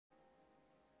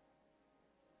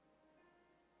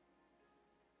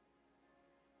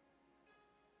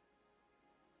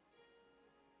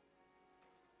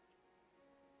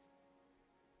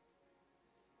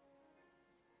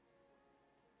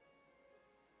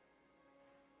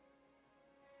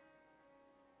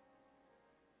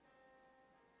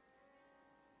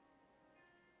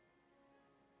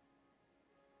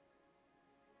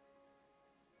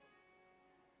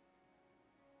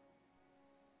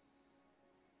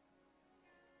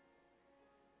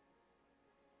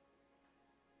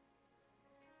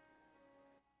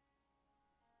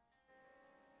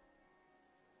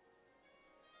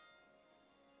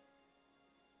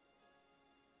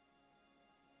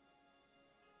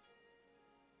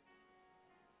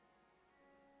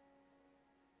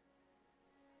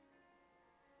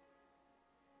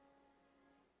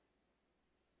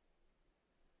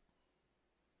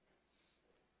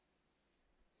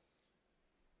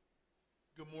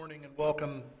Good morning and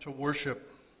welcome to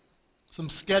worship. Some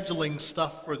scheduling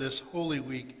stuff for this Holy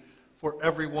Week for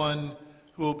everyone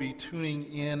who will be tuning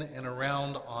in and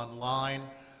around online.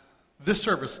 This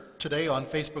service today on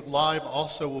Facebook Live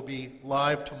also will be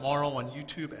live tomorrow on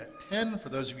YouTube at 10 for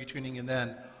those of you tuning in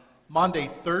then. Monday,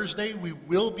 Thursday, we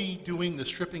will be doing the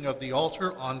stripping of the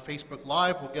altar on Facebook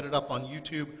Live. We'll get it up on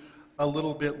YouTube a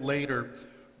little bit later.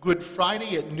 Good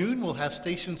Friday at noon, we'll have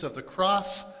Stations of the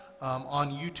Cross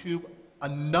on YouTube. A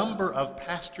number of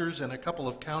pastors in a couple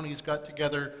of counties got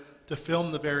together to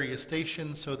film the various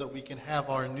stations so that we can have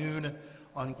our noon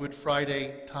on Good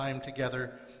Friday time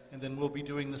together. And then we'll be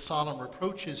doing the solemn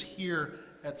reproaches here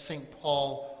at St.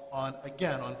 Paul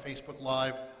again on Facebook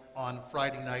Live on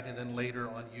Friday night and then later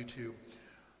on YouTube.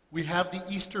 We have the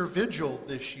Easter Vigil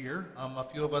this year. A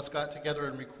few of us got together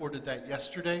and recorded that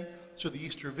yesterday. So the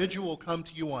Easter Vigil will come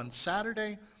to you on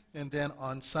Saturday, and then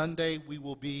on Sunday we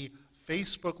will be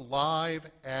Facebook Live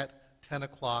at 10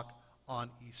 o'clock on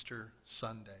Easter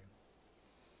Sunday.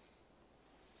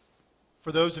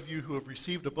 For those of you who have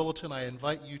received a bulletin, I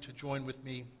invite you to join with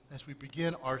me as we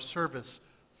begin our service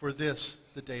for this,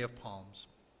 the Day of Palms.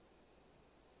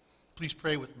 Please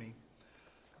pray with me.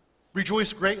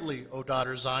 Rejoice greatly, O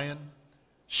daughter Zion.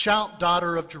 Shout,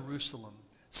 daughter of Jerusalem.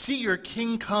 See, your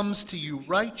king comes to you,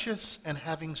 righteous and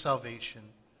having salvation,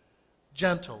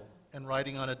 gentle and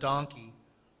riding on a donkey,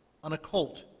 on a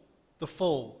colt, the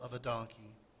foal of a donkey.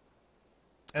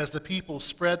 As the people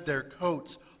spread their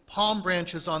coats, palm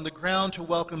branches on the ground to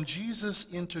welcome Jesus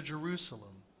into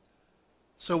Jerusalem,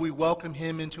 so we welcome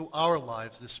him into our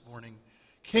lives this morning.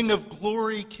 King of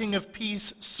glory, King of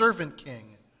peace, servant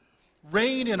King,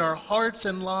 reign in our hearts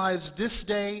and lives this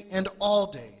day and all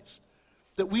days,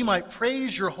 that we might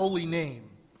praise your holy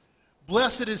name.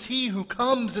 Blessed is he who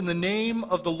comes in the name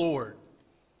of the Lord.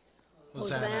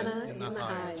 Hosanna in the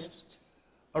highest.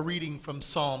 A reading from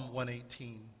Psalm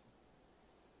 118.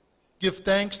 Give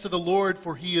thanks to the Lord,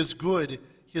 for he is good.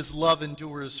 His love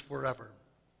endures forever.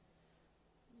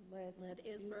 Let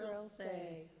Israel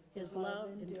say, his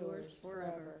love endures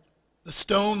forever. The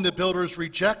stone the builders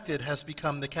rejected has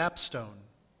become the capstone.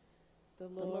 The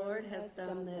Lord has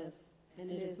done this, and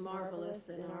it is marvelous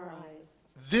in our eyes.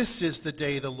 This is the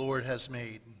day the Lord has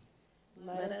made.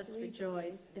 Let us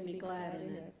rejoice and be glad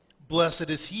in it. Blessed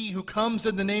is he who comes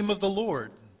in the name of the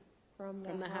Lord. From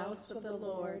the house of the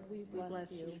Lord we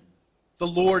bless you. The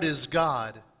Lord is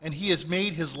God, and he has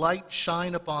made his light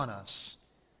shine upon us.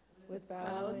 With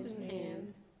boughs in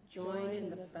hand, join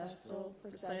in the festal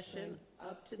procession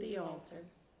up to the altar.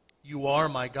 You are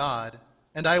my God,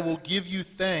 and I will give you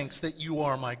thanks that you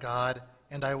are my God,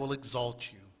 and I will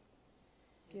exalt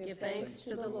you. Give thanks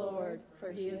to the Lord,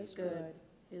 for he is good.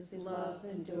 His love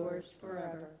endures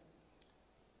forever.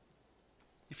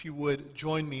 If you would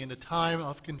join me in a time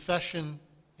of confession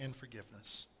and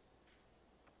forgiveness.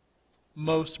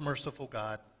 Most merciful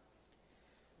God,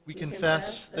 we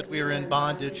confess that we are in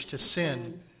bondage to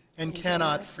sin and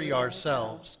cannot free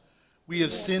ourselves. We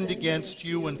have sinned against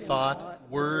you in thought,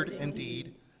 word, and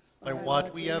deed, by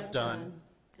what we have done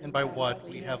and by what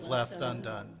we have left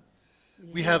undone.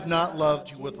 We have not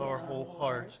loved you with our whole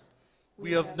heart.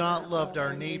 We have not loved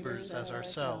our neighbors as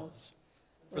ourselves.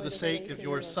 For the sake of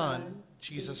your Son,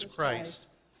 Jesus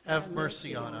Christ, have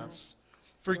mercy on us.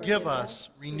 Forgive us,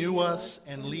 renew us,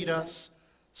 and lead us,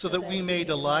 so that we may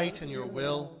delight in your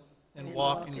will and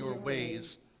walk in your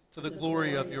ways, to the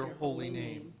glory of your holy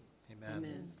name.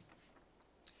 Amen.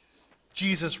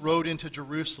 Jesus rode into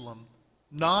Jerusalem,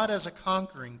 not as a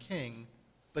conquering king,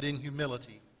 but in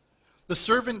humility. The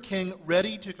servant king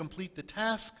ready to complete the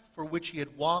task for which he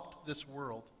had walked this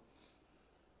world.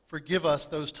 Forgive us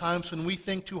those times when we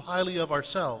think too highly of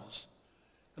ourselves,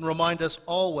 and remind us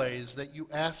always that you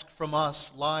ask from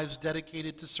us lives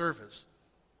dedicated to service,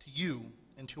 to you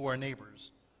and to our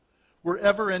neighbors,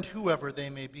 wherever and whoever they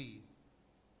may be.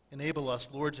 Enable us,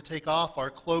 Lord, to take off our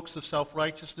cloaks of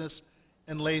self-righteousness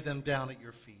and lay them down at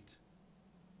your feet.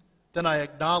 Then I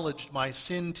acknowledged my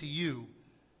sin to you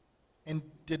and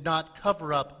did not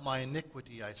cover up my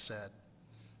iniquity, I said.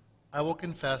 I will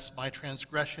confess my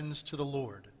transgressions to the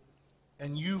Lord,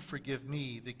 and you forgive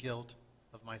me the guilt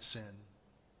of my sin.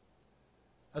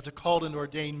 As a called and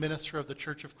ordained minister of the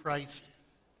Church of Christ,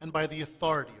 and by the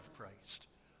authority of Christ,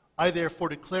 I therefore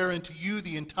declare unto you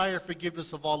the entire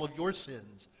forgiveness of all of your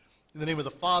sins, in the name of the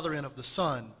Father, and of the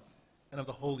Son, and of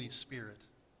the Holy Spirit.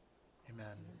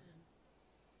 Amen.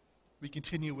 We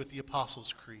continue with the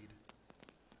Apostles' Creed.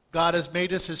 God has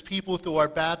made us his people through our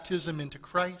baptism into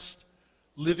Christ.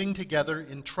 Living together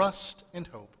in trust and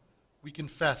hope, we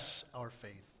confess our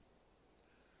faith.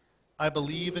 I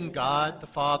believe in God, the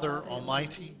Father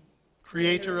Almighty,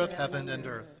 creator of heaven and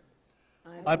earth.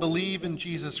 I believe in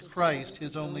Jesus Christ,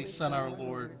 his only Son, our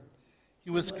Lord. He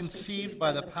was conceived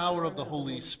by the power of the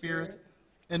Holy Spirit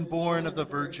and born of the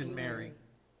Virgin Mary.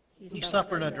 He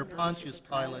suffered under Pontius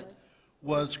Pilate,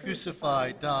 was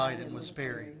crucified, died, and was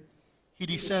buried. He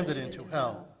descended into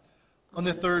hell. On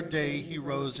the third day he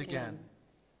rose again.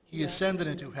 He ascended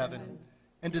into heaven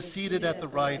and is seated at the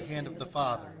right hand of the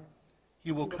Father.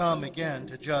 He will come again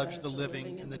to judge the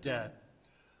living and the dead.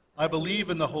 I believe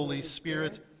in the Holy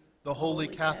Spirit, the Holy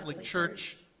Catholic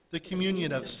Church, the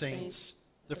communion of saints,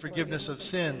 the forgiveness of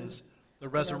sins, the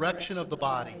resurrection of the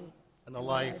body, and the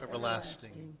life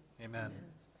everlasting. Amen.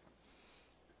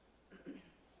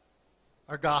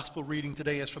 Our gospel reading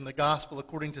today is from the Gospel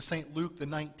according to St. Luke, the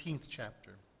 19th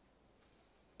chapter.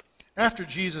 After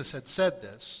Jesus had said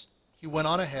this, he went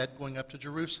on ahead, going up to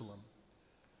Jerusalem.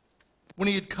 When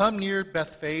he had come near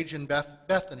Bethphage and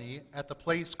Bethany, at the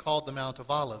place called the Mount of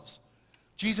Olives,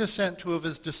 Jesus sent two of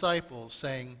his disciples,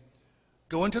 saying,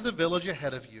 "Go into the village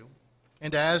ahead of you,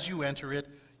 and as you enter it,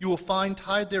 you will find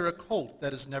tied there a colt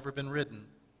that has never been ridden.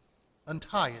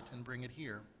 Untie it and bring it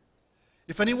here.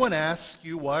 If anyone asks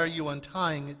you, 'Why are you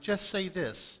untying it?' just say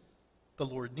this, 'The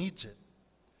Lord needs it.'"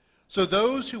 So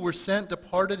those who were sent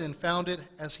departed and found it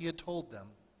as he had told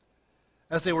them.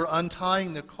 As they were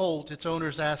untying the colt, its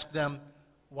owners asked them,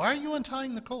 "Why are you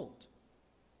untying the colt?"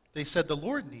 They said, "The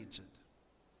Lord needs it."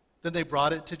 Then they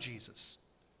brought it to Jesus.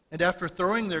 And after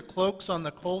throwing their cloaks on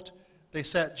the colt, they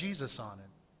set Jesus on it.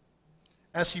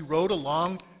 As he rode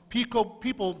along,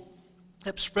 people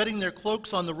kept spreading their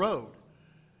cloaks on the road.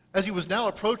 As he was now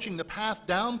approaching the path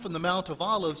down from the Mount of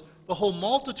Olives, the whole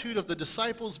multitude of the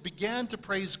disciples began to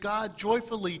praise God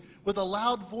joyfully with a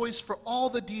loud voice for all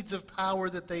the deeds of power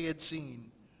that they had seen,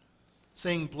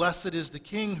 saying, "Blessed is the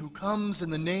King who comes in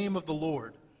the name of the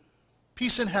Lord.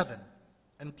 Peace in heaven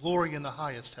and glory in the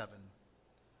highest heaven."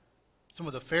 Some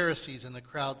of the Pharisees in the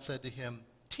crowd said to him,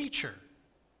 "Teacher,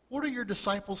 order your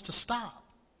disciples to stop."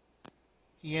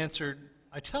 He answered,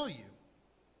 "I tell you,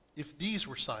 if these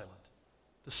were silent,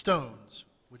 the stones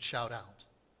would shout out."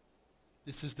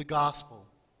 This is the gospel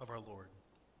of our Lord.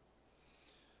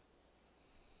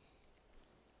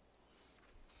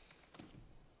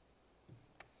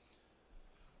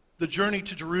 The journey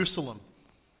to Jerusalem.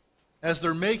 As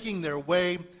they're making their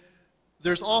way,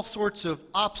 there's all sorts of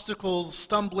obstacles,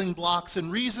 stumbling blocks,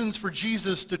 and reasons for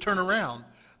Jesus to turn around.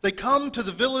 They come to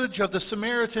the village of the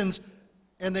Samaritans,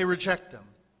 and they reject them.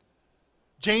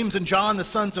 James and John, the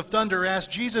sons of thunder, ask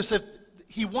Jesus if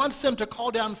he wants them to call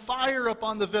down fire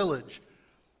upon the village.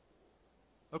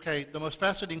 Okay, the most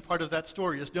fascinating part of that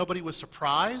story is nobody was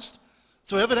surprised.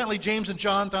 So evidently James and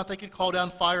John thought they could call down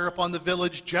fire upon the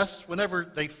village just whenever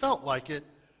they felt like it.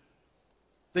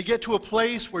 They get to a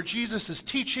place where Jesus is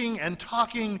teaching and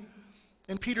talking,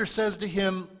 and Peter says to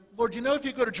him, "Lord, you know if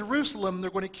you go to Jerusalem,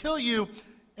 they're going to kill you,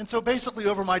 and so basically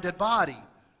over my dead body."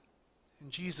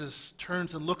 And Jesus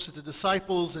turns and looks at the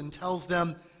disciples and tells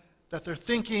them that they're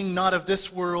thinking not of this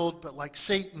world, but like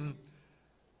Satan.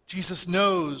 Jesus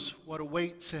knows what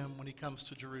awaits him when he comes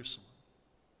to Jerusalem.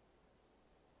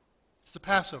 It's the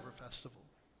Passover festival.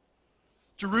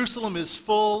 Jerusalem is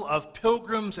full of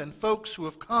pilgrims and folks who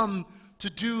have come to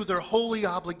do their holy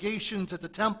obligations at the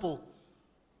temple.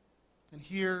 And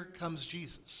here comes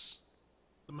Jesus,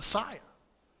 the Messiah,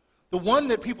 the one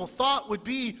that people thought would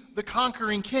be the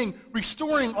conquering king,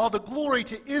 restoring all the glory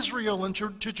to Israel and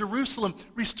to Jerusalem,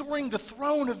 restoring the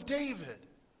throne of David.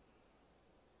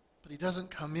 But he doesn't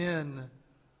come in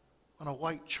on a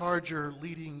white charger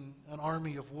leading an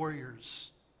army of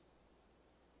warriors.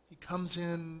 He comes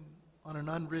in on an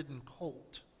unridden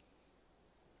colt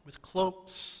with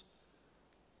cloaks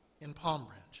and palm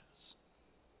branches.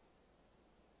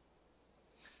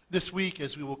 This week,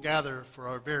 as we will gather for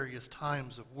our various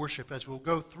times of worship, as we'll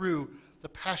go through the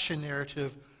Passion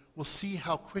narrative, we'll see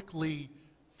how quickly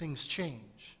things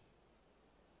change.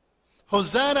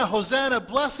 Hosanna, Hosanna,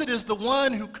 blessed is the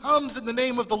one who comes in the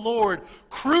name of the Lord.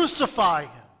 Crucify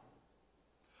him.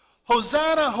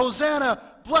 Hosanna,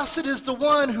 Hosanna, blessed is the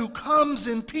one who comes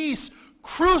in peace.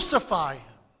 Crucify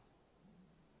him.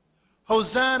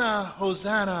 Hosanna,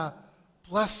 Hosanna,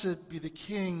 blessed be the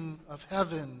King of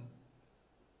heaven.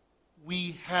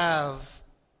 We have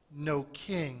no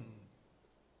king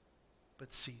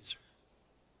but Caesar.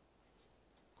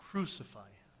 Crucify him.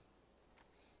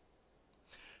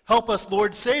 Help us,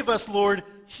 Lord. Save us, Lord.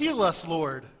 Heal us,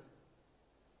 Lord.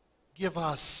 Give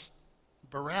us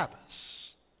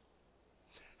Barabbas.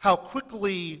 How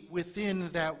quickly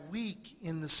within that week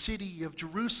in the city of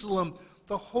Jerusalem,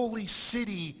 the holy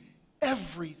city,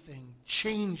 everything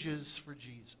changes for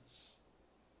Jesus.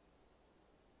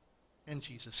 And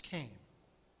Jesus came.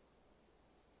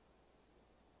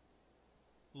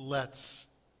 let's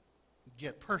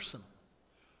get personal.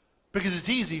 Because it's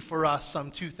easy for us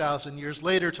some 2,000 years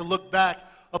later to look back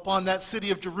upon that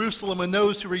city of Jerusalem and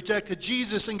those who rejected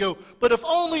Jesus and go, but if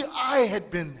only I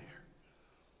had been there,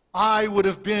 I would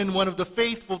have been one of the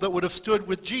faithful that would have stood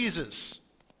with Jesus.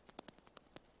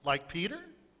 Like Peter,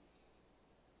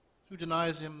 who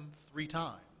denies him 3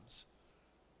 times.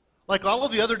 Like all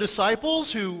of the other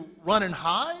disciples who run and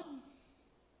hide.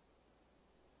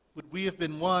 Would we have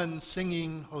been one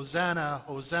singing Hosanna,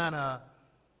 Hosanna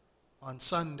on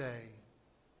Sunday,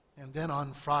 and then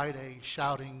on Friday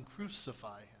shouting,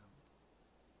 crucify him?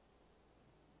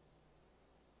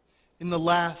 In the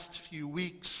last few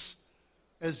weeks,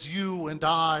 as you and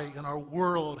I and our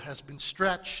world has been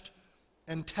stretched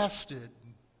and tested,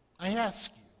 I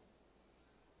ask you,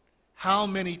 how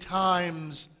many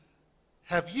times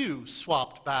have you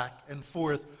swapped back and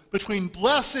forth between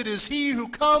blessed is he who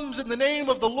comes in the name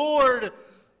of the Lord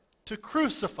to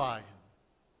crucify him?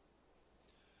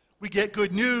 We get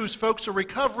good news. Folks are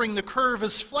recovering. The curve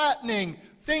is flattening.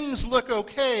 Things look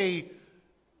okay.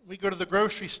 We go to the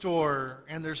grocery store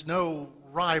and there's no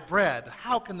rye bread.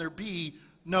 How can there be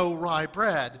no rye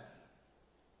bread?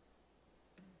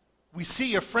 We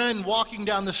see a friend walking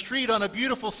down the street on a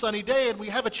beautiful sunny day and we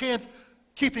have a chance,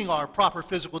 keeping our proper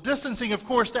physical distancing, of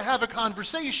course, to have a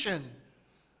conversation.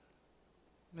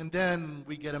 And then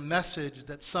we get a message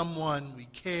that someone we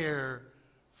care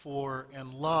for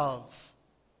and love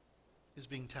is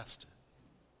being tested.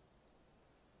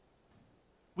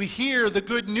 We hear the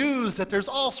good news that there's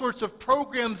all sorts of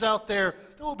programs out there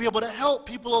that will be able to help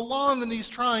people along in these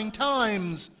trying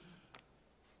times.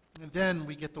 And then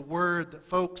we get the word that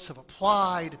folks have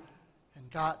applied and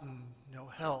gotten no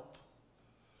help.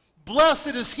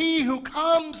 Blessed is he who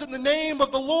comes in the name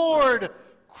of the Lord.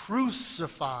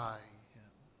 Crucify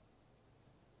him.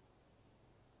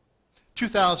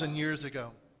 2,000 years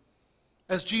ago,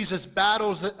 as Jesus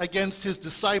battles against his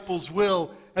disciples'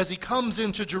 will, as he comes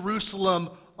into Jerusalem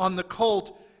on the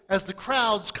colt, as the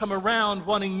crowds come around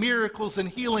wanting miracles and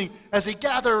healing, as he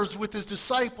gathers with his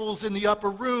disciples in the upper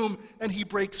room and he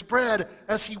breaks bread,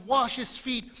 as he washes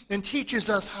feet and teaches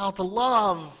us how to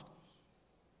love,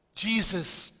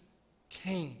 Jesus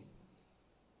came.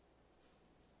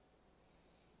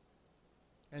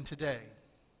 And today,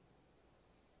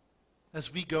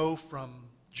 as we go from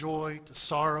joy to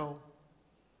sorrow,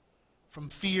 from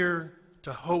fear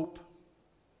to hope,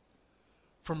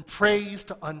 from praise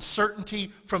to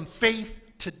uncertainty, from faith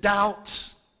to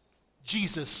doubt,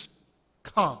 Jesus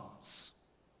comes.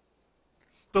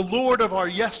 The Lord of our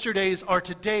yesterdays, our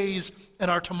todays, and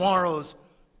our tomorrows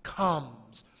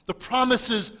comes. The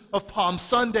promises of Palm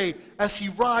Sunday as he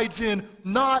rides in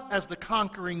not as the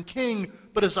conquering king,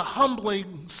 but as a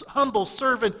humble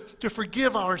servant to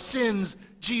forgive our sins,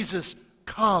 Jesus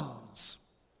comes.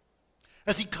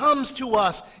 As he comes to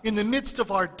us in the midst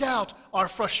of our doubt, our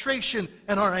frustration,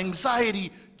 and our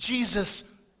anxiety, Jesus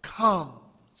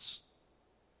comes.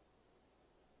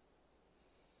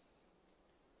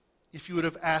 If you would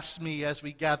have asked me as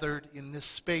we gathered in this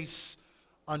space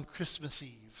on Christmas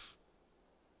Eve,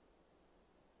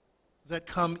 that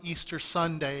come Easter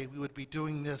Sunday we would be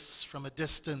doing this from a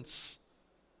distance,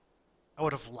 I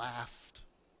would have laughed.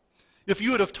 If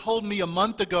you would have told me a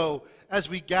month ago as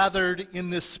we gathered in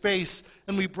this space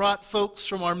and we brought folks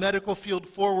from our medical field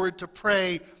forward to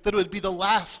pray that it would be the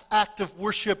last act of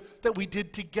worship that we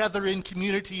did together in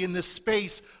community in this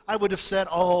space, I would have said,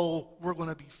 oh, we're going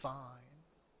to be fine.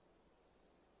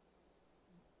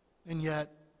 And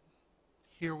yet,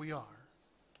 here we are.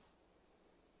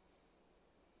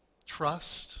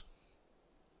 Trust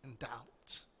and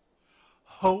doubt,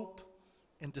 hope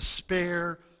and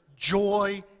despair,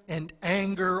 joy and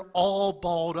anger all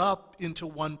balled up into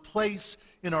one place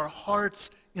in our hearts,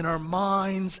 in our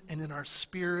minds, and in our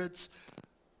spirits.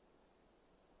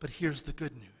 But here's the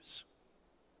good news.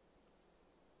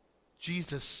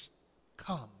 Jesus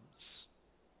comes.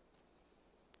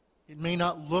 It may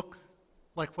not look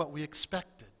like what we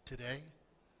expected today.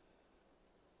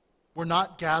 We're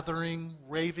not gathering,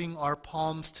 waving our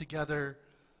palms together,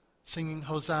 singing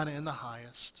Hosanna in the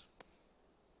highest.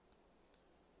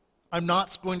 I'm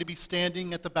not going to be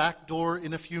standing at the back door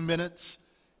in a few minutes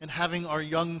and having our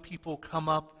young people come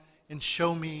up and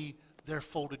show me their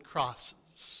folded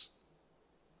crosses.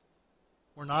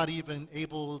 We're not even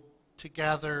able to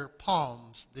gather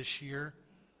palms this year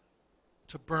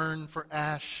to burn for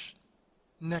ash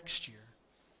next year.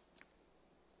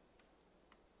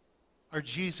 Our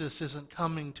Jesus isn't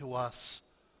coming to us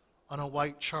on a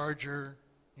white charger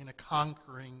in a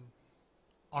conquering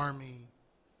army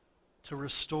to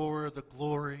restore the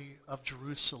glory of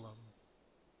Jerusalem.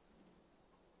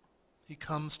 He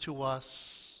comes to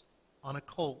us on a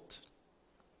colt.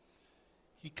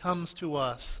 He comes to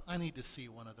us. I need to see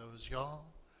one of those, y'all.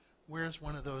 Where's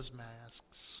one of those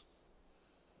masks?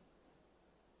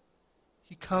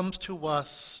 He comes to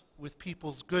us with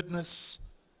people's goodness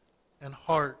and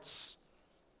hearts,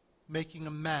 making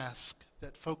a mask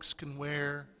that folks can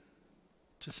wear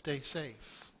to stay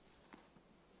safe.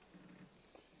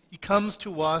 He comes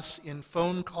to us in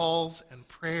phone calls and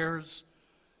prayers.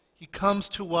 He comes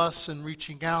to us in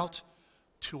reaching out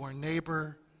to our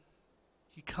neighbor.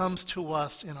 He comes to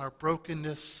us in our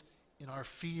brokenness, in our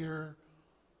fear,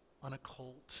 on a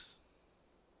colt.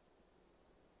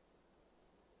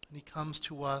 And he comes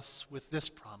to us with this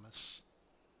promise,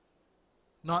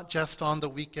 not just on the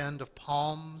weekend of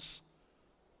Palms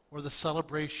or the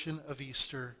celebration of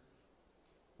Easter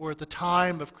or at the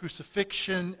time of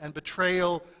crucifixion and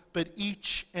betrayal, but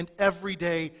each and every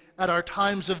day at our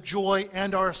times of joy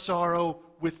and our sorrow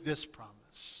with this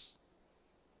promise.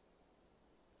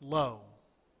 Lo,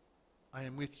 I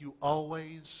am with you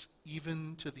always,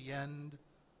 even to the end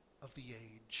of the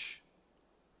age.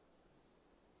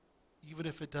 Even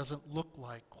if it doesn't look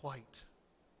like quite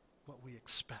what we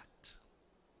expect.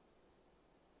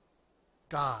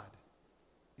 God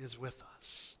is with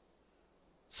us.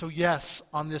 So yes,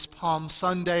 on this Palm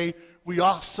Sunday, we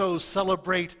also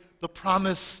celebrate the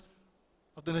promise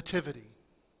of the Nativity.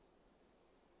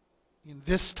 In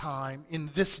this time, in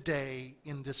this day,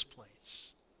 in this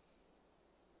place.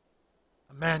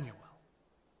 Emmanuel,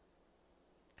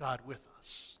 God with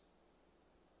us.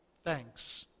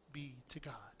 Thanks be to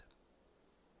God.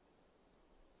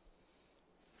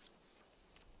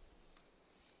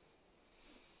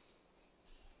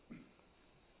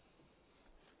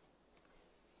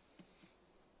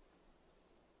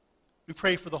 We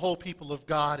pray for the whole people of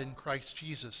God in Christ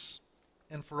Jesus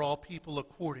and for all people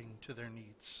according to their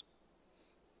needs.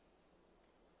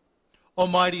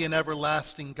 Almighty and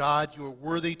everlasting God, you are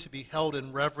worthy to be held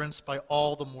in reverence by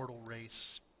all the mortal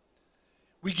race.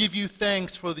 We give you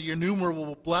thanks for the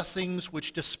innumerable blessings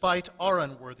which, despite our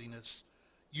unworthiness,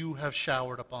 you have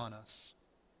showered upon us.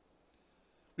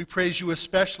 We praise you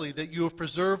especially that you have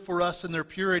preserved for us in their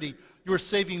purity your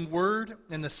saving word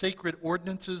and the sacred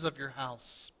ordinances of your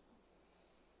house.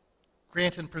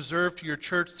 Grant and preserve to your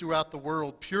church throughout the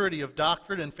world purity of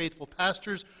doctrine and faithful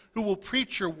pastors who will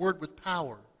preach your word with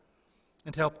power,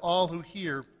 and help all who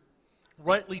hear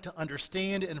rightly to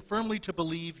understand and firmly to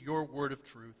believe your word of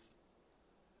truth.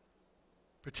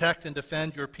 Protect and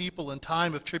defend your people in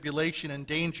time of tribulation and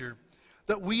danger,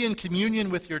 that we in communion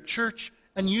with your church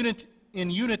and in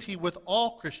unity with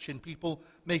all Christian people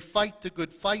may fight the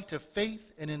good fight of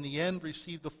faith and in the end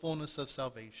receive the fullness of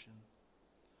salvation.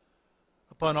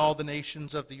 Upon all the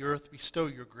nations of the earth bestow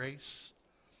your grace.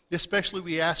 Especially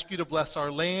we ask you to bless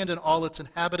our land and all its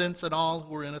inhabitants and all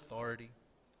who are in authority.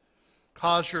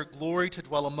 Cause your glory to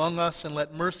dwell among us and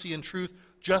let mercy and truth,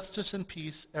 justice and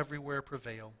peace everywhere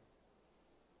prevail.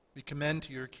 We commend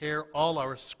to your care all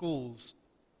our schools,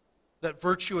 that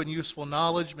virtue and useful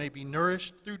knowledge may be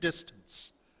nourished through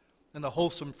distance and the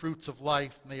wholesome fruits of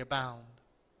life may abound.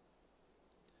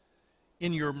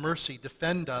 In your mercy,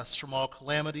 defend us from all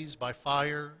calamities by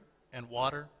fire and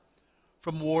water,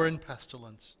 from war and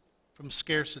pestilence, from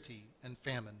scarcity and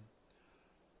famine.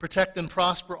 Protect and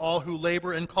prosper all who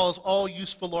labor and cause all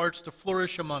useful arts to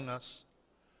flourish among us.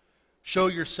 Show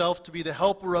yourself to be the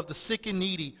helper of the sick and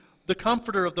needy, the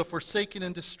comforter of the forsaken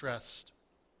and distressed.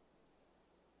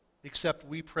 Accept,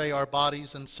 we pray, our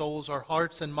bodies and souls, our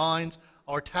hearts and minds,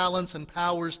 our talents and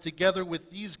powers, together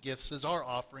with these gifts as our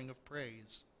offering of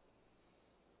praise.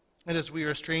 And as we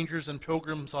are strangers and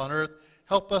pilgrims on earth,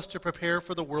 help us to prepare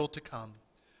for the world to come,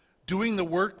 doing the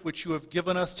work which you have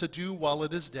given us to do while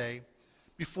it is day,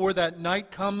 before that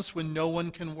night comes when no one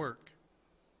can work.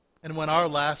 And when our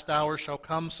last hour shall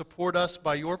come, support us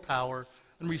by your power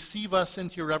and receive us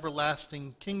into your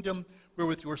everlasting kingdom, where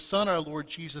with your Son, our Lord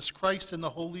Jesus Christ, and the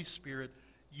Holy Spirit,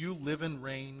 you live and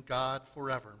reign, God,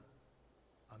 forever.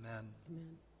 Amen.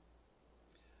 Amen.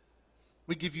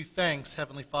 We give you thanks,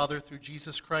 Heavenly Father, through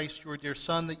Jesus Christ, your dear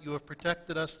Son, that you have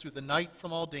protected us through the night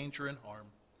from all danger and harm.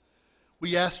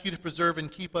 We ask you to preserve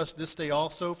and keep us this day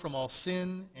also from all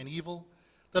sin and evil,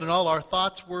 that in all our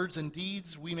thoughts, words, and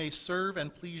deeds we may serve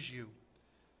and please you.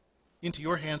 Into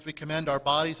your hands we commend our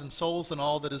bodies and souls and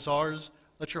all that is ours.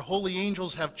 Let your holy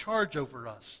angels have charge over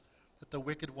us, that the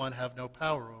wicked one have no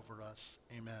power over us.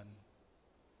 Amen.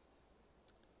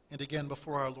 And again,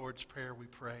 before our Lord's Prayer, we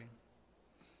pray.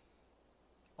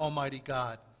 Almighty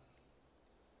God,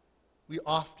 we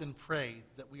often pray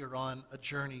that we are on a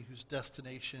journey whose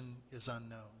destination is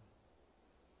unknown.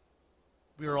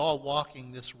 We are all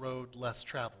walking this road less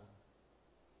traveled.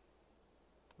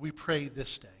 we pray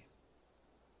this day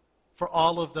for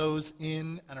all of those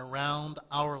in and around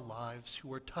our lives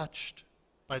who are touched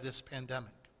by this pandemic.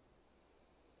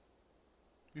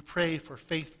 We pray for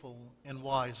faithful and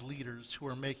wise leaders who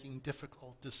are making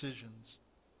difficult decisions.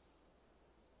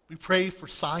 We pray for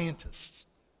scientists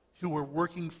who are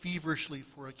working feverishly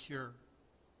for a cure.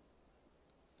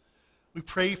 We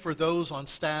pray for those on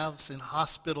staffs in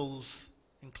hospitals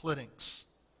and clinics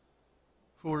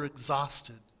who are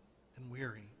exhausted and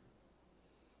weary.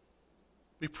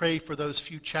 We pray for those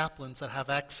few chaplains that have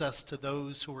access to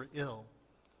those who are ill,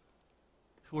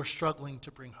 who are struggling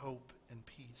to bring hope and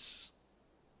peace.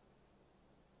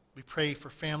 We pray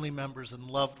for family members and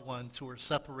loved ones who are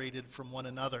separated from one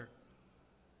another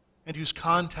and whose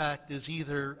contact is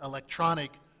either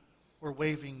electronic or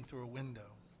waving through a window.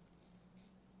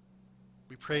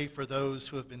 We pray for those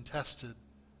who have been tested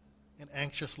and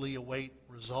anxiously await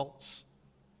results,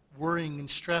 worrying and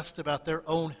stressed about their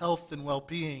own health and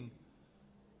well-being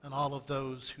and all of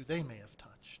those who they may have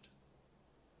touched.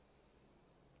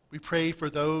 We pray for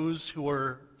those who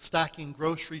are stacking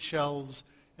grocery shelves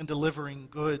and delivering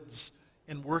goods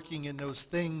and working in those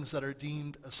things that are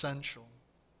deemed essential.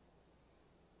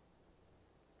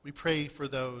 We pray for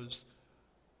those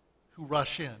who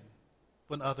rush in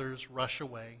when others rush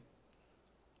away,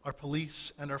 our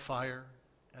police and our fire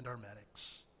and our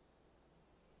medics.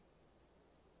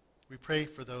 We pray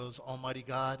for those, Almighty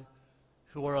God,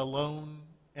 who are alone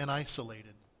and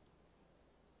isolated,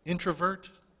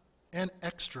 introvert and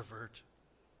extrovert,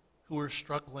 who are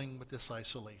struggling with this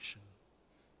isolation.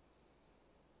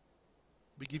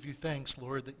 We give you thanks,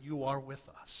 Lord, that you are with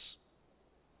us.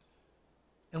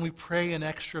 And we pray an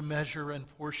extra measure and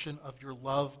portion of your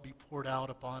love be poured out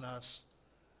upon us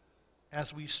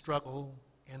as we struggle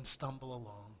and stumble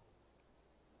along.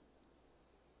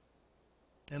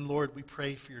 And Lord, we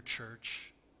pray for your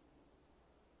church.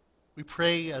 We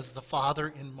pray as the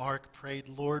Father in Mark prayed,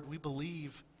 Lord, we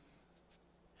believe,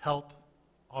 help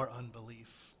our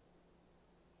unbelief.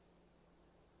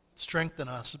 Strengthen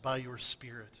us by your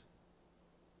Spirit,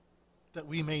 that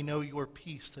we may know your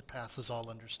peace that passes all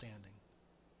understanding.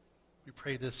 We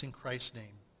pray this in Christ's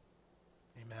name.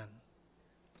 Amen.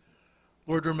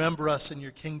 Lord, remember us in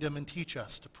your kingdom and teach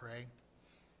us to pray.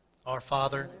 Our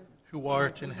Father, who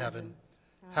art in heaven,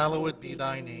 hallowed be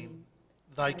thy name.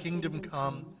 Thy kingdom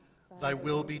come, thy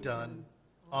will be done,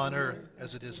 on earth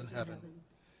as it is in heaven.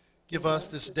 Give us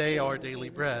this day our daily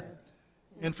bread,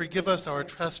 and forgive us our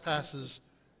trespasses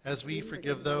as we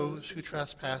forgive those who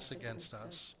trespass against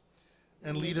us.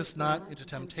 And lead us not into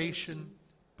temptation,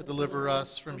 but deliver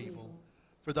us from evil.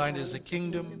 For thine is the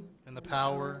kingdom, and the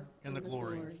power, and the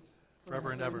glory,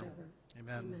 forever and ever.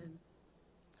 Amen.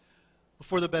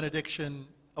 Before the benediction,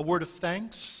 a word of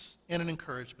thanks and an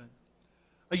encouragement.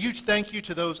 A huge thank you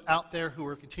to those out there who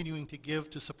are continuing to give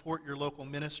to support your local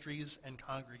ministries and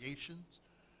congregations.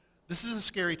 This is a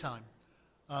scary time.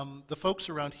 The folks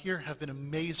around here have been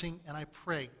amazing, and I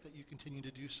pray that you continue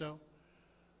to do so.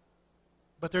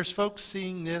 But there's folks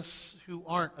seeing this who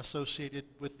aren't associated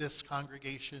with this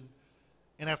congregation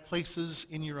and have places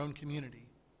in your own community.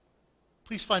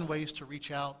 Please find ways to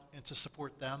reach out and to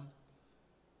support them.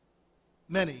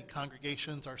 Many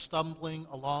congregations are stumbling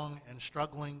along and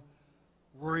struggling,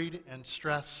 worried and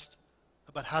stressed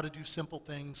about how to do simple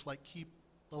things like keep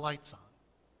the lights on.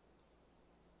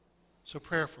 So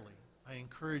prayerfully, I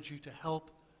encourage you to help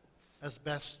as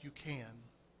best you can.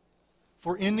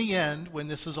 For in the end, when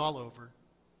this is all over,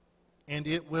 and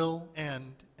it will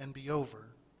end and be over,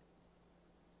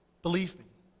 believe me,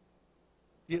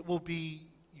 it will be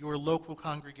your local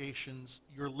congregations,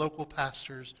 your local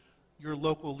pastors, your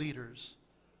local leaders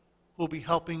who will be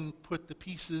helping put the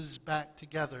pieces back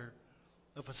together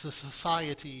of a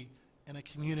society and a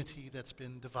community that's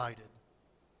been divided.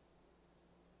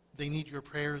 They need your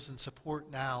prayers and support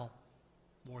now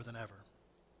more than ever.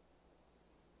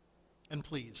 And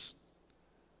please,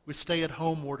 with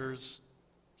stay-at-home orders,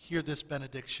 hear this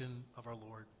benediction of our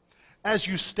Lord. As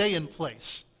you stay in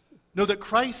place, know that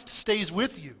Christ stays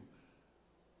with you,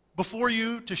 before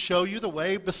you to show you the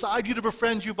way, beside you to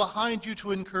befriend you, behind you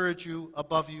to encourage you,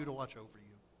 above you to watch over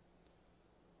you.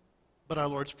 But our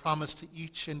Lord's promise to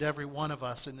each and every one of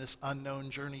us in this unknown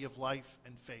journey of life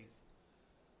and faith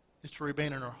is to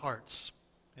remain in our hearts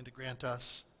and to grant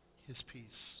us his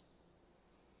peace.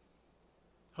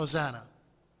 Hosanna.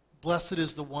 Blessed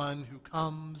is the one who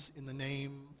comes in the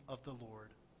name of the Lord.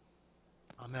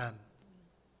 Amen.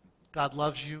 God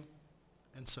loves you,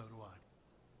 and so do I.